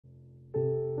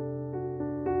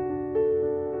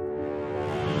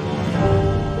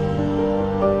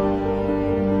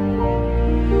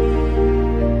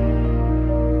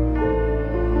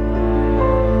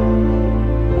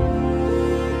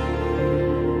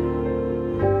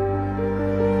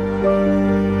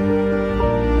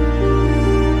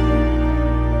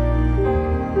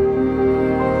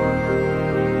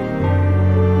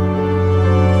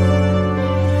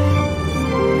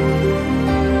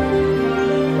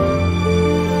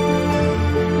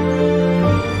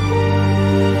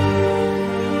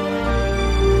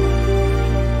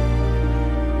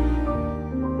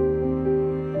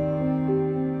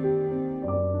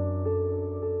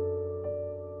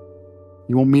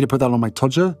want me to put that on my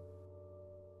todger?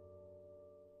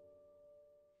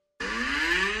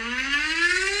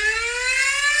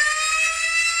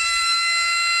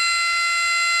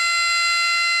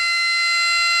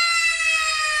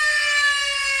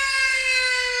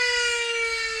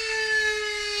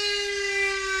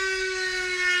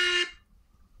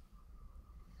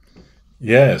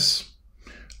 Yes,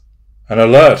 an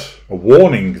alert, a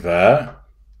warning there,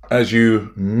 as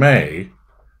you may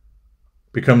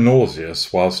become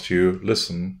nauseous whilst you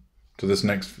listen to this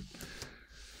next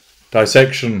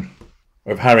dissection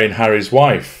of Harry and Harry's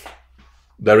wife.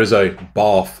 There is a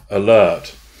barf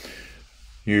alert.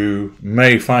 You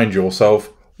may find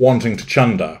yourself wanting to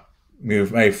chunder. You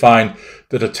may find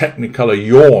that a technicolor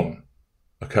yawn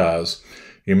occurs.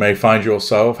 You may find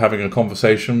yourself having a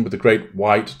conversation with the great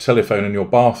white telephone in your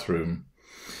bathroom.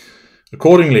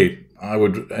 Accordingly, I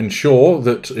would ensure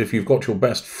that if you've got your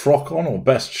best frock on or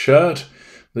best shirt,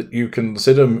 that you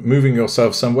consider moving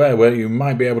yourself somewhere where you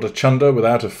might be able to chunder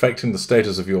without affecting the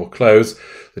status of your clothes,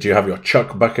 that you have your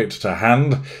chuck bucket to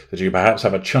hand, that you perhaps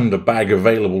have a chunder bag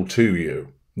available to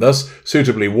you. Thus,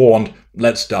 suitably warned,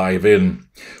 let's dive in.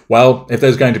 Well, if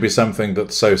there's going to be something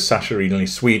that's so saccharinely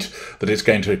sweet that it's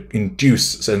going to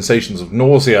induce sensations of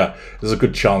nausea, there's a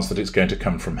good chance that it's going to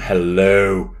come from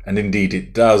hello. And indeed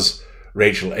it does.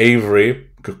 Rachel Avery,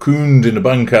 cocooned in a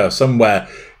bunker somewhere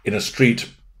in a street,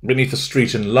 beneath a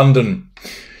street in London,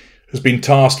 has been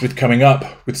tasked with coming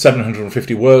up with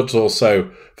 750 words or so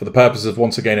for the purpose of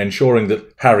once again ensuring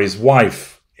that Harry's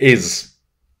wife is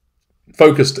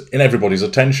focused in everybody's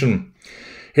attention.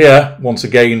 Here, once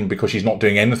again, because she's not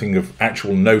doing anything of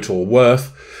actual note or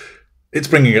worth, it's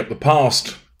bringing up the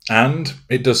past, and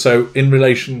it does so in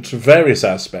relation to various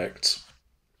aspects.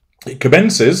 It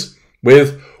commences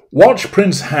with watch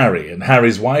Prince Harry and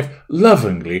Harry's wife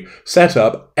lovingly set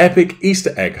up epic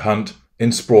Easter egg hunt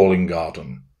in sprawling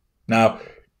garden. Now,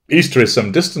 Easter is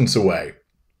some distance away,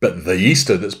 but the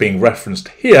Easter that's being referenced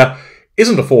here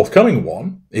isn't a forthcoming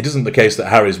one. It isn't the case that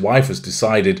Harry's wife has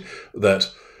decided that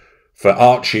for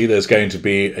Archie there's going to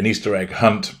be an Easter egg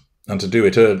hunt and to do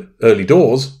it early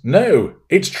doors. No,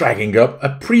 it's dragging up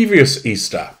a previous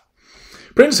Easter.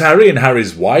 Prince Harry and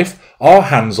Harry's wife are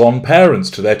hands-on parents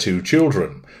to their two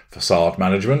children. Facade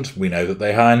management, we know that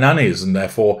they hire nannies and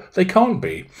therefore they can't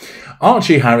be.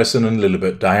 Archie Harrison and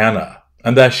Lilibet Diana.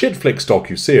 And their Shitflix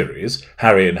docu-series,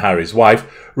 Harry and Harry's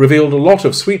Wife, revealed a lot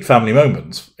of sweet family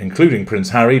moments, including Prince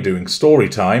Harry doing story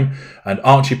time and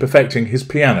Archie perfecting his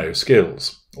piano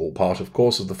skills, all part, of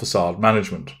course, of the facade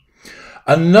management.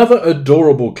 Another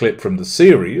adorable clip from the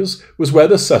series was where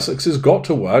the Sussexes got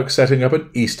to work setting up an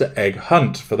Easter egg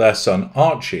hunt for their son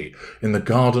Archie in the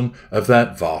garden of their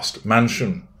vast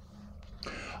mansion.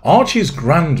 Archie's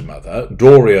grandmother,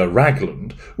 Doria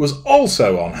Ragland, was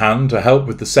also on hand to help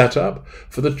with the setup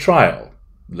for the trial,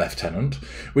 Lieutenant,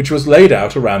 which was laid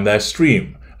out around their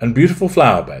stream and beautiful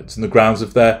flower beds in the grounds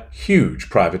of their huge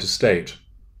private estate.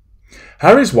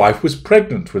 Harry's wife was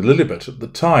pregnant with Lilibet at the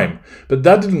time, but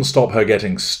that didn't stop her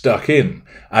getting stuck in,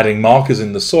 adding markers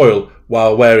in the soil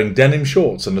while wearing denim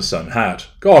shorts and a sun hat.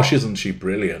 Gosh, isn't she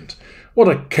brilliant? What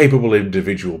a capable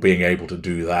individual being able to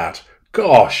do that.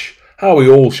 Gosh! How we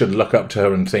all should look up to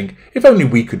her and think, if only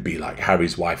we could be like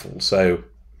Harry's wife also.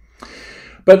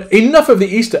 But enough of the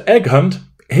Easter egg hunt.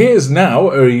 Here's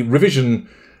now a revision,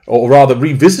 or rather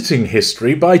revisiting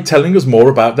history by telling us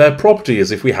more about their property, as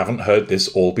if we haven't heard this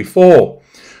all before.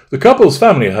 The couple's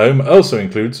family home also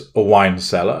includes a wine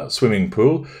cellar, swimming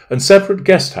pool, and separate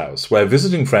guest house, where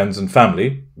visiting friends and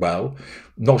family, well,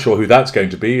 not sure who that's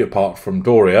going to be apart from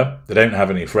Doria. They don't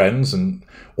have any friends, and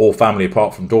all family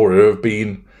apart from Doria have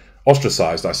been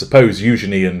ostracised. I suppose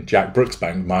Eugenie and Jack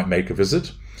Brooksbank might make a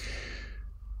visit.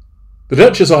 The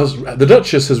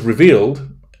Duchess has revealed,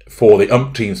 for the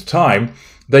umpteenth time,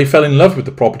 they fell in love with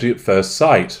the property at first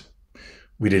sight.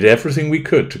 We did everything we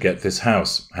could to get this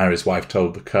house, Harry's wife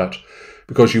told The Cut,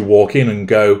 because you walk in and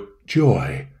go,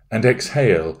 joy, and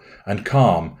exhale, and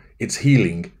calm, it's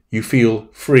healing, you feel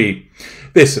free.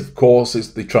 This, of course,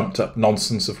 is the trumped-up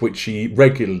nonsense of which she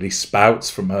regularly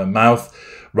spouts from her mouth,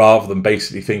 rather than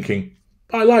basically thinking,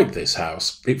 I like this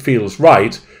house, it feels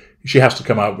right. She has to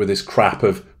come out with this crap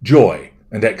of joy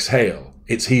and exhale,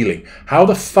 it's healing. How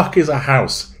the fuck is a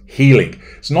house healing?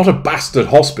 It's not a bastard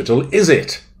hospital, is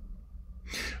it?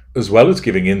 As well as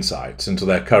giving insights into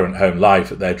their current home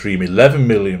life at their dream £11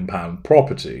 million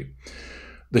property,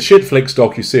 the Shitflix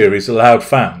docu-series allowed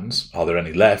fans, are there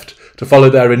any left, to follow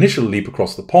their initial leap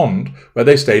across the pond, where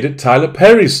they stayed at Tyler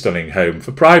Perry's stunning home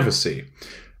for privacy,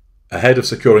 ahead of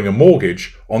securing a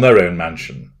mortgage on their own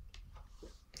mansion.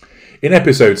 In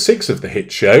episode 6 of the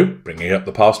hit show, bringing up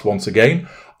the past once again,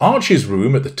 Archie's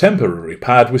room at the temporary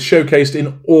pad was showcased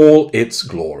in all its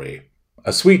glory.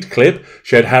 A sweet clip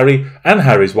showed Harry and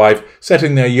Harry's wife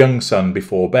setting their young son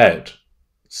before bed.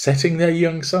 Setting their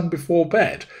young son before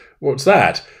bed? What's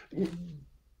that?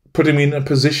 Put him in a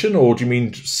position, or do you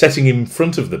mean setting him in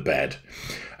front of the bed?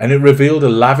 And it revealed a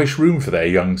lavish room for their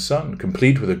young son,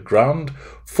 complete with a grand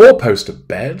four-poster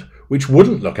bed, which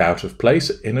wouldn't look out of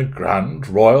place in a grand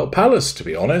royal palace, to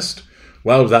be honest.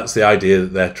 Well, that's the idea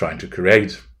that they're trying to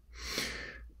create.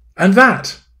 And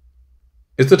that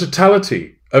is the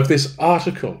totality of this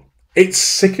article. It's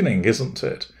sickening, isn't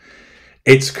it?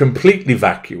 It's completely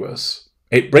vacuous.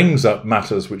 It brings up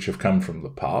matters which have come from the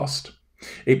past.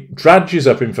 It dredges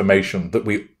up information that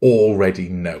we already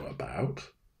know about.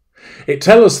 It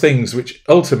tells us things which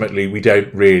ultimately we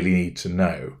don't really need to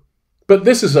know. But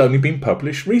this has only been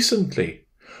published recently.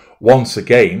 Once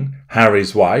again,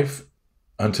 Harry's wife,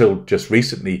 until just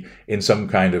recently in some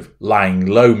kind of lying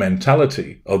low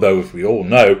mentality, although as we all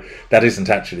know that isn't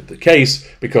actually the case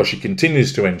because she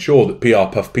continues to ensure that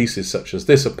PR puff pieces such as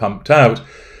this are pumped out,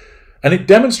 and it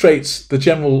demonstrates the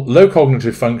general low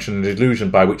cognitive function and illusion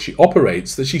by which she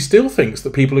operates, that she still thinks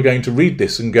that people are going to read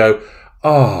this and go,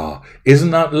 "Ah,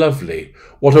 isn't that lovely?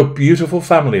 What a beautiful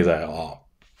family they are."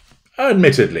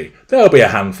 Admittedly, there'll be a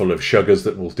handful of sugars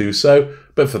that will do so,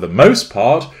 but for the most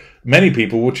part, many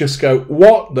people will just go,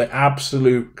 "What the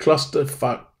absolute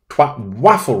clusterfuck twat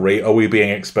wafflery are we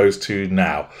being exposed to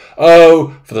now?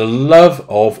 Oh, for the love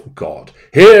of God.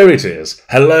 Here it is.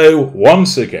 Hello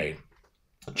once again.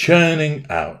 Churning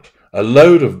out a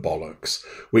load of bollocks,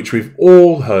 which we've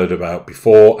all heard about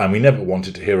before and we never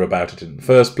wanted to hear about it in the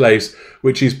first place,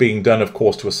 which is being done, of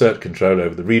course, to assert control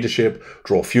over the readership,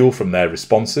 draw fuel from their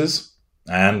responses,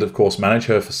 and, of course, manage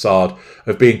her facade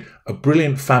of being a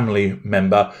brilliant family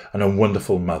member and a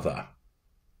wonderful mother.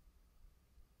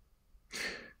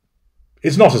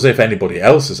 It's not as if anybody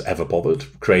else has ever bothered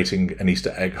creating an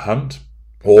Easter egg hunt,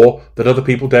 or that other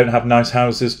people don't have nice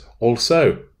houses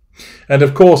also. And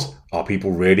of course, are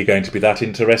people really going to be that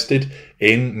interested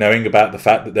in knowing about the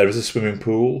fact that there is a swimming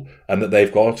pool and that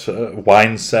they've got a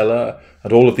wine cellar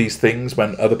and all of these things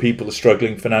when other people are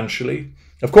struggling financially?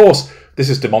 Of course, this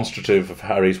is demonstrative of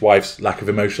Harry's wife's lack of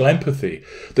emotional empathy,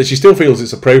 that she still feels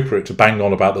it's appropriate to bang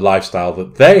on about the lifestyle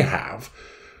that they have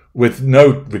with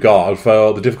no regard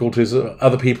for the difficulties of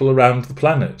other people around the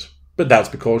planet. But that's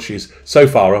because she's so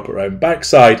far up her own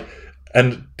backside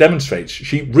and demonstrates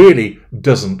she really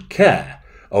doesn't care,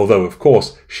 although of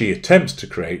course she attempts to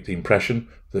create the impression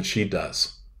that she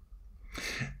does.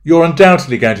 You're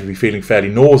undoubtedly going to be feeling fairly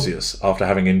nauseous after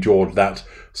having endured that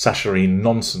saccharine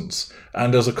nonsense,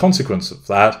 and as a consequence of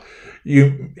that,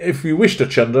 if you wish to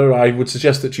chunder, I would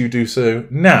suggest that you do so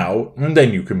now, and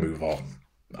then you can move on.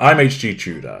 I'm H.G.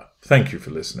 Tudor. Thank you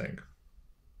for listening.